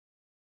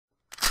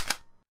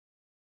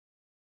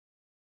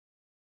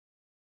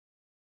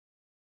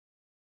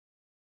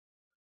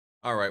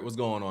All right, what's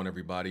going on,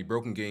 everybody?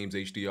 Broken Games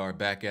HDR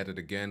back at it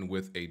again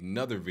with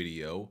another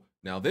video.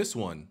 Now, this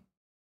one's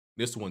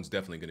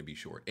definitely going to be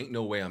short. Ain't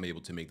no way I'm able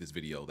to make this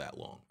video that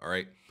long, all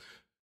right?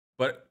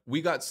 But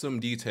we got some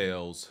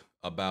details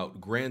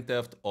about Grand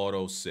Theft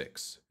Auto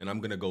 6, and I'm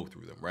going to go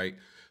through them, right?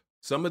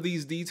 Some of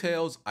these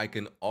details, I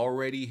can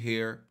already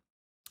hear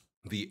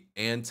the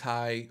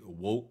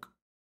anti-woke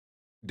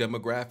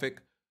demographic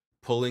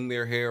pulling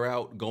their hair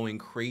out, going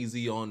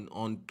crazy on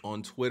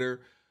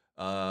Twitter.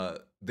 I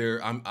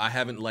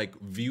haven't like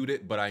viewed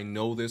it, but I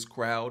know this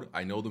crowd.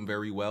 I know them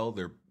very well.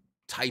 They're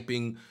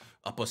typing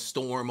up a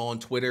storm on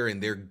Twitter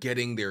and they're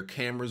getting their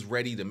cameras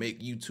ready to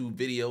make YouTube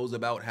videos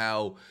about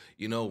how,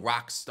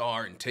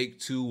 Rockstar and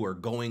Take-Two are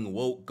going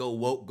woke,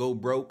 go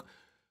broke.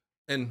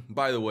 And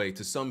by the way,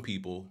 to some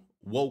people,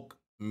 woke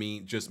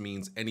just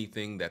means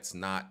anything that's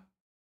not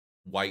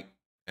white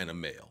and a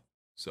male.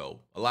 So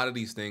a lot of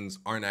these things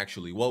aren't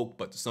actually woke,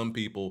 but to some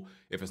people,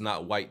 if it's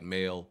not white,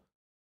 male,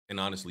 and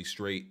honestly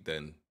straight,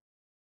 then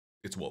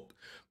it's woke.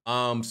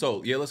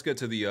 So yeah, let's get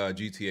to the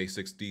GTA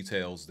 6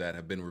 details that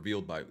have been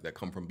revealed that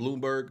come from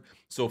Bloomberg.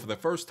 So for the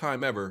first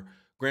time ever,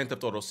 Grand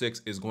Theft Auto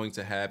 6 is going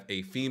to have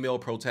a female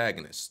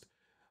protagonist,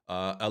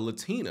 a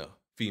Latina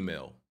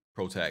female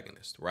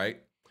protagonist,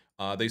 right?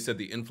 They said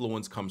the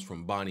influence comes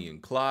from Bonnie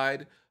and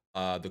Clyde.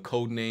 The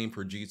code name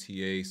for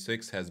GTA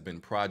 6 has been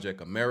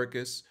Project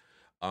Americus.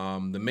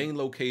 The main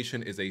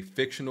location is a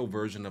fictional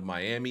version of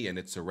Miami and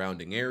its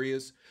surrounding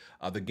areas.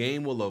 The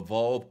game will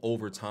evolve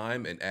over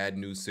time and add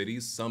new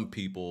cities. Some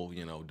people,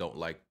 don't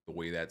like the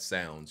way that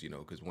sounds,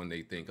 because when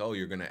they think, oh,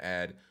 you're going to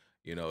add,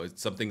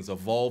 something's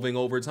evolving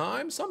over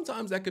time,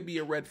 sometimes that could be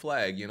a red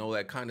flag.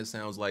 That kind of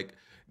sounds like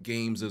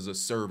games as a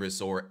service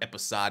or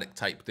episodic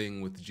type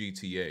thing with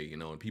GTA,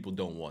 and people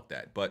don't want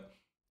that. But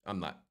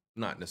I'm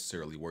not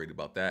necessarily worried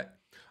about that.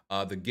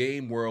 The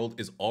game world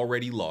is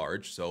already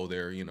large, so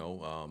they're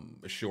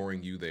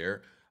assuring you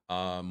there.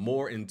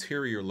 More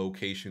interior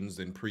locations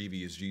than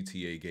previous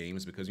GTA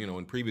games because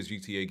in previous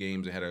GTA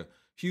games it had a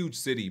huge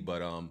city,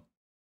 but a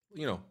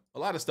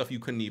lot of stuff you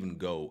couldn't even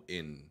go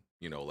in,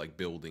 like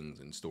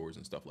buildings and stores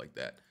and stuff like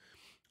that.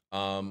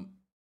 What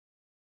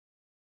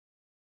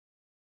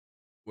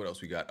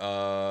else we got?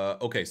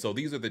 Okay, so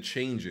these are the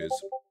changes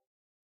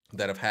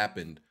that have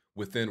happened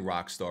within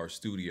Rockstar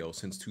Studio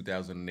since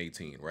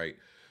 2018, right?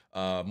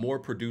 More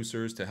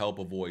producers to help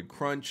avoid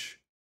crunch.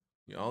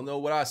 Y'all know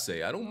what I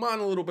say. I don't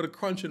mind a little bit of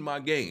crunch in my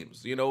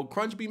games.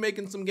 Crunch be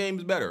making some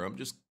games better. I'm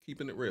just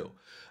keeping it real.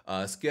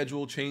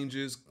 Schedule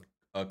changes,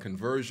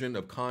 conversion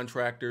of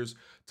contractors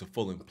to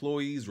full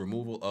employees,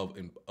 removal of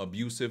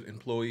abusive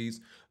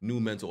employees,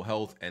 new mental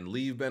health and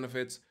leave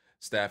benefits.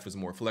 Staff is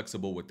more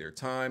flexible with their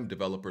time.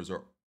 Developers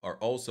are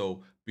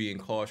also being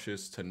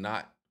cautious to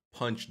not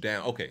punch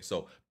down. Okay,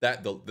 so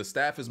that the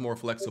staff is more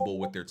flexible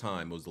with their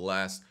time was the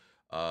last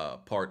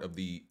part of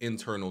the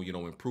internal,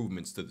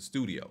 improvements to the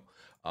studio.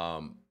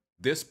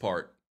 This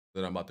part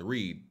that I'm about to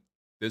read,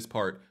 this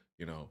part,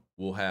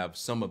 will have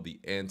some of the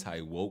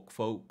anti-woke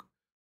folk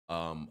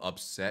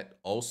upset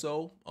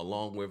also,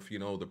 along with,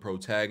 the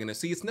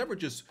protagonist. See, it's never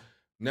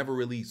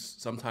really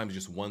sometimes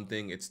just one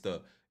thing. It's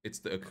the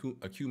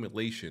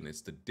accumulation.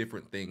 It's the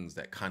different things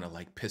that kind of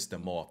like piss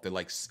them off. They're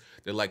like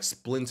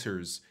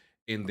splinters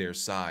in their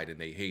side and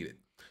they hate it.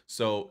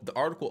 So the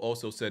article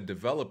also said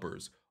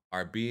developers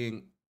are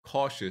being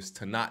cautious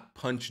to not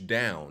punch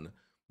down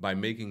by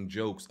making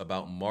jokes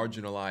about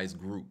marginalized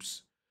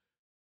groups.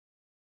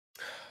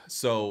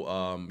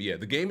 So yeah,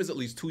 the game is at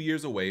least 2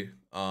 years away.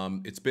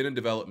 It's been in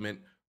development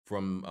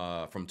from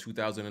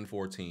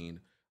 2014.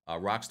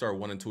 Rockstar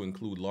wanted to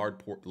include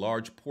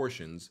large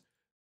portions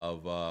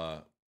of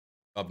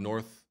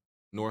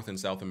North and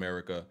South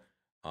America,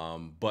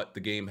 but the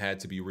game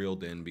had to be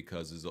reeled in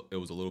because it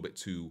was a little bit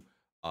too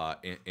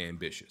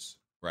ambitious,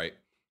 right?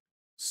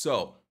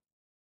 So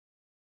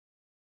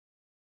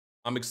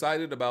I'm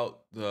excited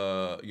about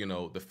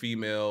the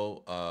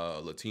female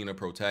Latina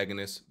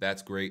protagonist.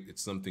 That's great.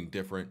 It's something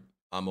different.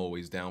 I'm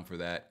always down for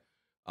that.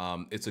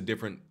 It's a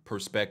different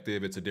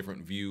perspective. It's a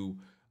different view.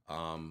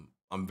 I'm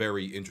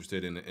very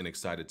interested and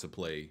excited to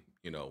play,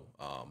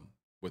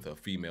 with a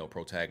female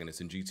protagonist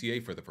in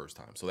GTA for the first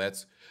time. So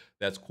that's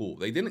cool.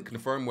 They didn't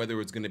confirm whether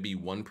it's going to be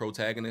one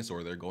protagonist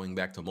or they're going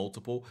back to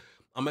multiple.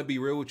 I'm gonna be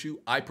real with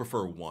you. I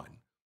prefer one.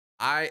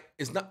 I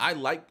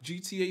like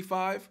GTA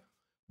 5,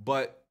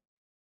 but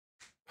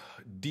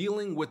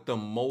dealing with the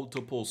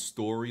multiple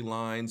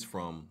storylines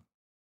from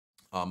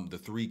the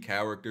three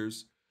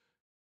characters,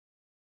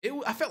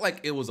 I felt like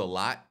it was a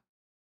lot,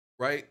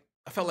 right?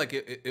 I felt like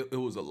it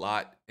was a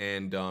lot,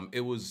 and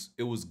it was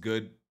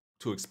good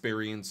to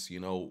experience,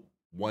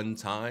 one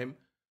time.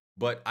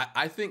 But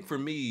I think for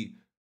me,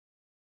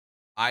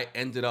 I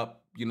ended up,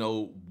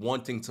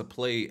 wanting to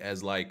play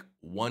as like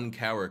one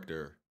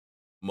character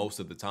most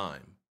of the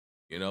time.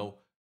 You know,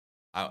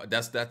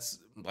 that's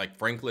like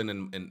Franklin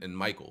and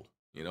Michael.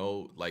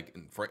 Like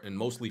and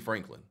mostly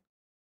Franklin.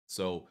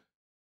 So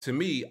to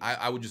me,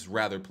 I would just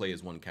rather play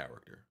as one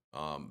character.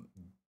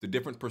 The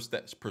different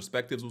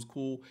perspectives was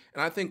cool,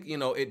 and I think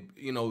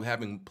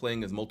having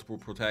playing as multiple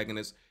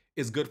protagonists,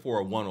 is good for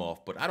a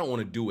one-off, but I don't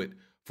want to do it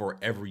for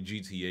every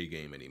GTA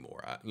game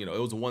anymore. It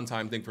was a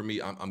one-time thing for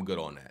me. I'm good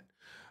on that.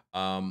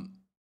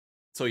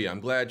 So yeah, I'm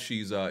glad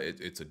it's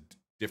a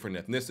different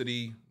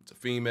ethnicity. It's a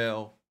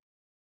female,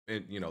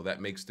 and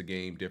that makes the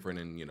game different.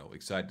 And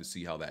excited to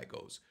see how that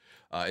goes.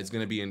 It's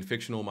going to be in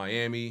fictional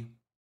Miami.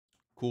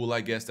 Cool,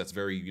 I guess. That's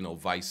very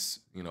Vice.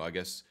 I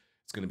guess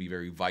it's going to be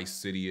very Vice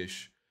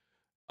City-ish.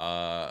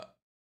 Uh,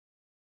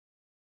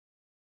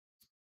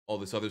 all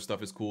this other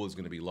stuff is cool. It's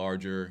going to be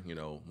larger,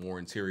 more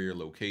interior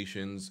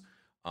locations.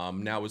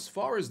 Now, as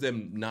far as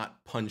them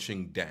not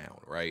punching down,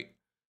 right?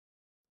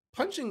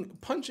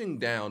 Punching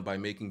down by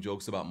making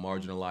jokes about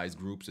marginalized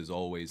groups is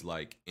always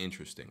like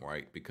interesting,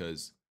 right?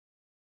 Because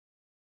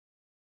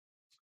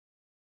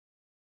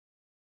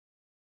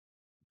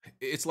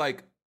it's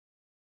like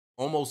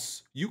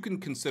almost you can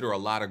consider a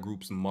lot of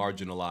groups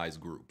marginalized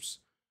groups.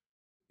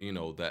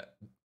 That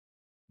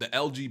the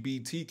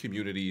LGBT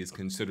community is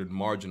considered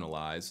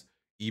marginalized,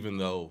 even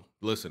though,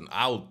 listen,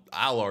 I'll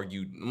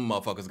argue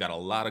motherfuckers got a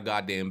lot of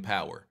goddamn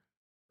power,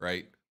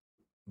 right?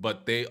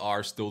 But they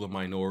are still the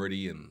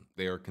minority and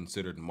they are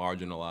considered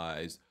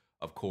marginalized.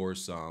 Of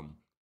course, um,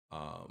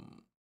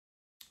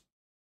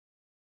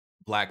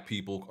 black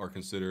people are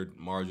considered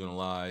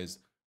marginalized.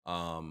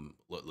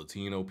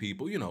 Latino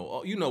people,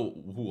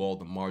 who all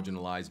the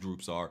marginalized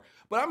groups are.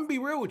 But I'm gonna be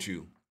real with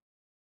you.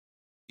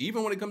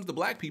 Even when it comes to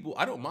black people,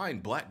 I don't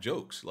mind black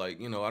jokes.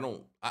 Like,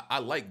 I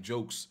like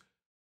jokes.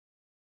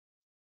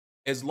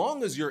 As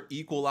long as you're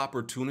equal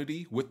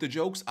opportunity with the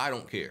jokes, I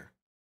don't care.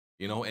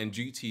 And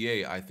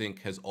GTA, I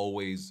think, has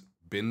always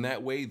been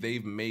that way.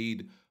 They've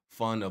made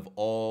fun of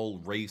all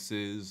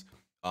races,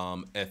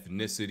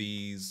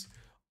 ethnicities,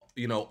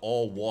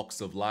 all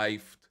walks of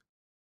life,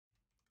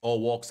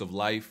 all walks of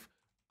life.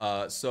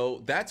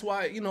 So that's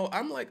why,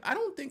 I'm like, I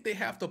don't think they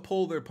have to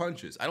pull their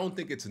punches. I don't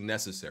think it's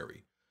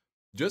necessary.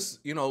 Just,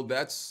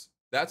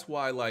 that's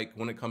why, like,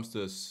 when it comes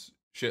to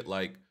shit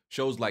like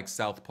shows like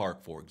South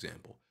Park, for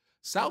example,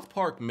 South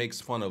Park makes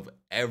fun of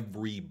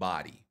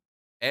everybody,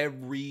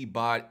 every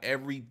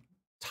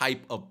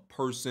type of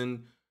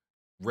person,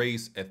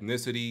 race,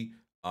 ethnicity,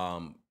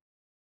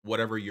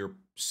 whatever your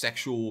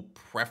sexual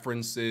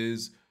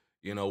preferences,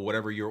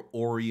 whatever your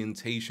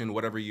orientation,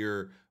 whatever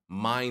your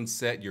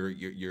mindset, your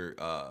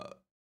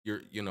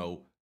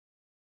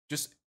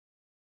just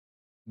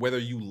whether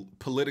you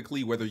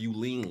politically, whether you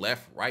lean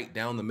left, right,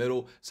 down the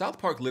middle. South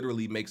Park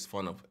literally makes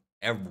fun of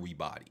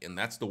everybody, and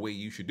that's the way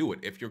you should do it.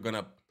 If you're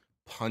gonna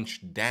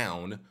punch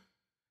down,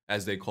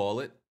 as they call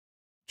it,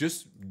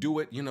 just do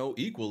it,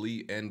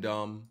 equally, and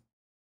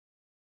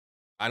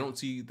I don't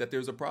see that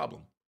there's a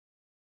problem.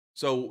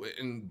 So,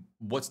 and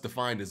what's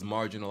defined as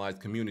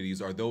marginalized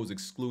communities are those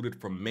excluded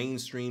from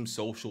mainstream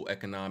social,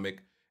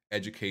 economic,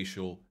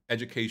 educational,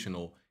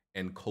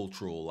 and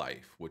cultural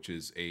life, which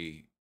is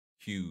a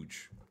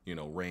huge,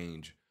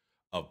 range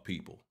of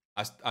people.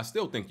 I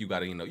still think you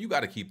gotta, you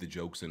gotta keep the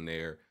jokes in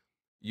there.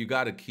 You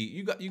gotta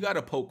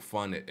poke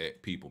fun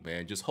at people,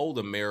 man. Just hold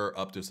a mirror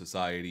up to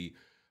society.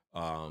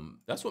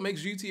 That's what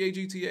makes GTA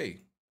GTA.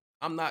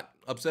 I'm not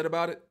upset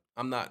about it.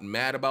 I'm not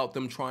mad about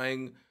them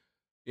trying,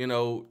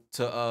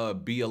 to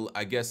be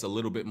I guess a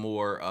little bit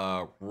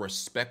more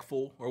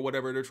respectful or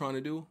whatever they're trying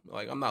to do.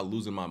 Like, I'm not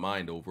losing my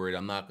mind over it.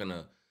 I'm not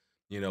gonna,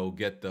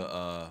 get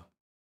the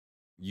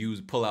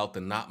pull out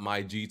the not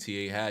my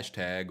GTA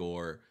hashtag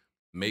or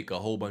make a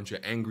whole bunch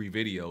of angry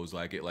videos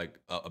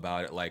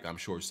about it, like I'm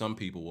sure some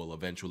people will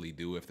eventually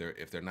do if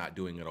they're not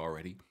doing it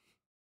already.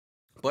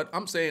 But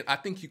I'm saying I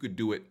think you could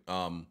do it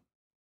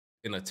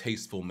in a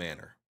tasteful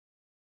manner.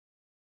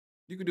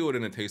 You could do it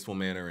in a tasteful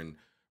manner, and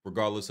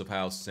regardless of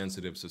how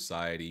sensitive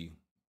society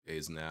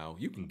is now,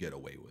 you can get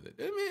away with it.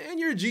 I mean, and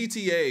you're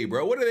GTA,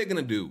 bro. What are they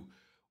gonna do?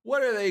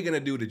 What are they gonna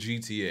do to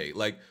GTA?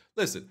 Like,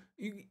 listen,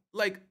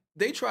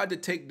 they tried to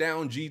take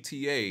down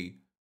GTA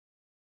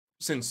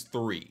since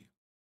 3,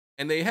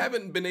 and they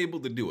haven't been able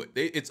to do it.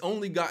 It's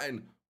only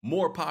gotten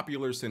more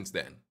popular since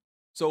then.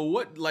 So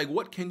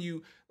what can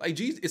you like?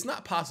 It's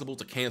not possible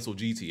to cancel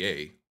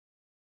GTA.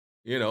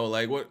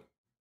 Like what?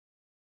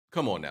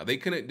 Come on now. They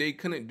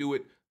couldn't do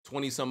it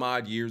 20 some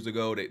odd years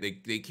ago.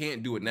 They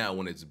can't do it now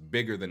when it's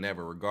bigger than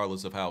ever,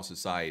 regardless of how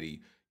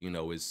society,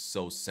 is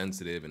so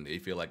sensitive and they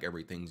feel like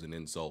everything's an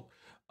insult.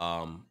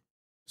 Um,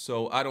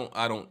 so I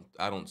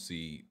don't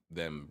see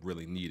them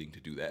really needing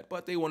to do that.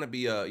 But they want to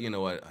be a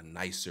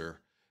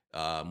nicer,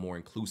 more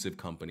inclusive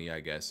company, I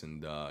guess.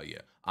 And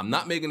yeah. I'm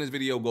not making this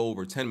video go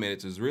over 10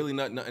 minutes. There's really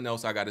nothing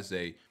else I gotta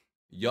say.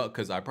 Y'all,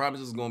 because I promise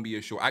this is gonna be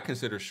a short. I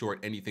consider short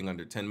anything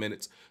under 10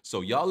 minutes.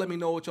 So y'all let me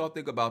know what y'all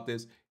think about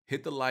this.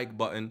 Hit the like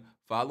button,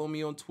 follow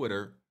me on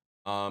Twitter,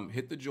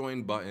 hit the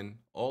join button,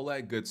 all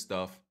that good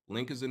stuff.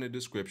 Link is in the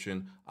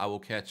description. I will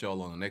catch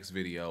y'all on the next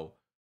video.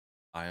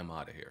 I am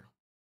out of here.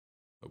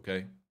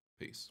 Okay?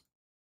 Peace.